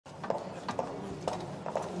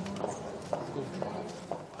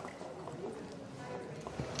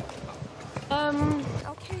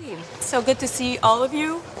So good to see all of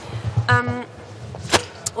you.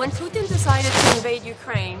 When Putin decided to invade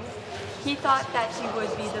Ukraine, he thought that he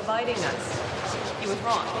would be dividing us. He was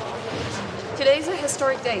wrong. Today is a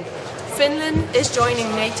historic day. Finland is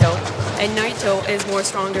joining NATO, and NATO is more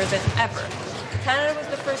stronger than ever. Canada was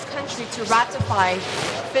the first country to ratify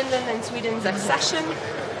Finland and Sweden's accession.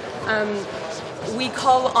 We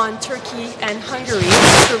call on Turkey and Hungary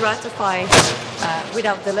to ratify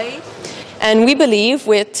without delay. And we believe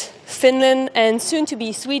with Finland and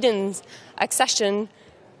soon-to-be Sweden's accession,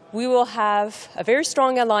 we will have a very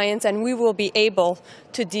strong alliance and we will be able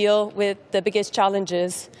to deal with the biggest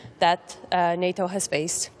challenges that NATO has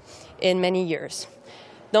faced in many years.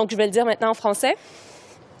 Donc, je vais le dire maintenant en français.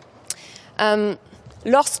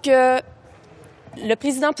 Lorsque le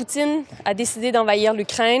président Poutine a décidé d'envahir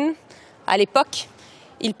l'Ukraine, à l'époque,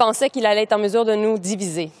 il pensait qu'il allait être en mesure de nous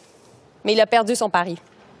diviser. Mais il a perdu son pari.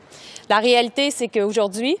 La réalité, c'est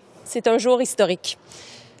qu'aujourd'hui, c'est un jour historique.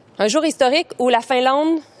 Un jour historique où la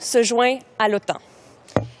Finlande se joint à l'OTAN.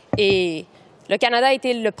 Et le Canada a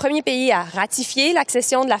été le premier pays à ratifier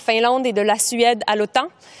l'accession de la Finlande et de la Suède à l'OTAN.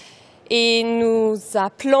 Et nous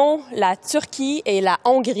appelons la Turquie et la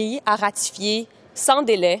Hongrie à ratifier sans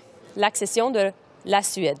délai l'accession de la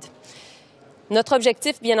Suède. Notre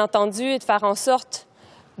objectif, bien entendu, est de faire en sorte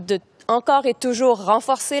de encore et toujours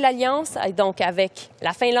renforcer l'alliance, donc avec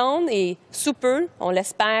la Finlande et sous peu, on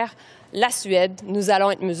l'espère, la Suède, nous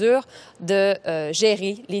allons être en mesure de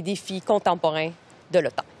gérer les défis contemporains de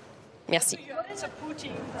l'OTAN. Merci. Putin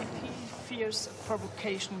fears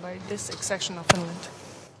provocation by this accession of Finland.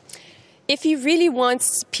 If he really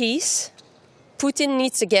wants peace, Putin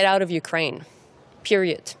needs to get out of Ukraine,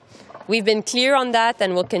 period. We've been clear on that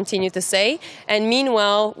and will continue to say. And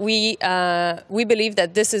meanwhile, we believe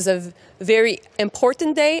that this is a very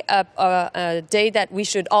important day, a day that we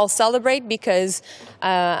should all celebrate because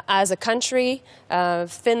as a country,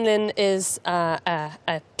 Finland is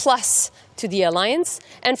a plus to the alliance.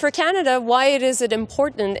 And for Canada, why is it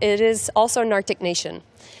important? It is also an Arctic nation.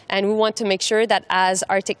 And we want to make sure that as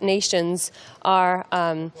Arctic nations are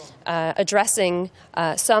addressing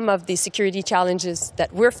some of the security challenges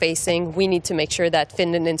that we're facing, we need to make sure that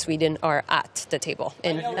Finland and Sweden are at the table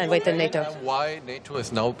and within NATO. Why NATO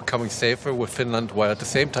is now becoming safer with Finland, while at the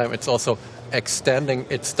same time it's also extending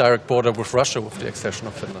its direct border with Russia with the accession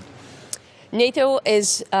of Finland? NATO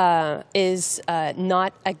is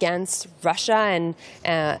not against Russia,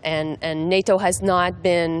 and NATO has not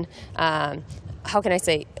been. How can I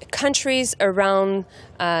say, countries around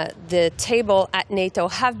the table at NATO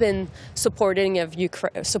have been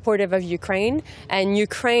supportive of Ukraine, and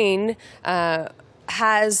Ukraine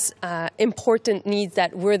has important needs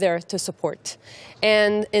that we're there to support.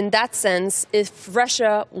 And in that sense, if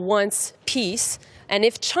Russia wants peace, and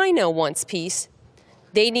if China wants peace,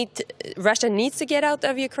 Russia needs to get out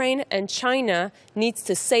of Ukraine, and China needs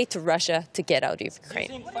to say to Russia to get out of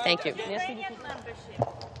Ukraine. Thank you.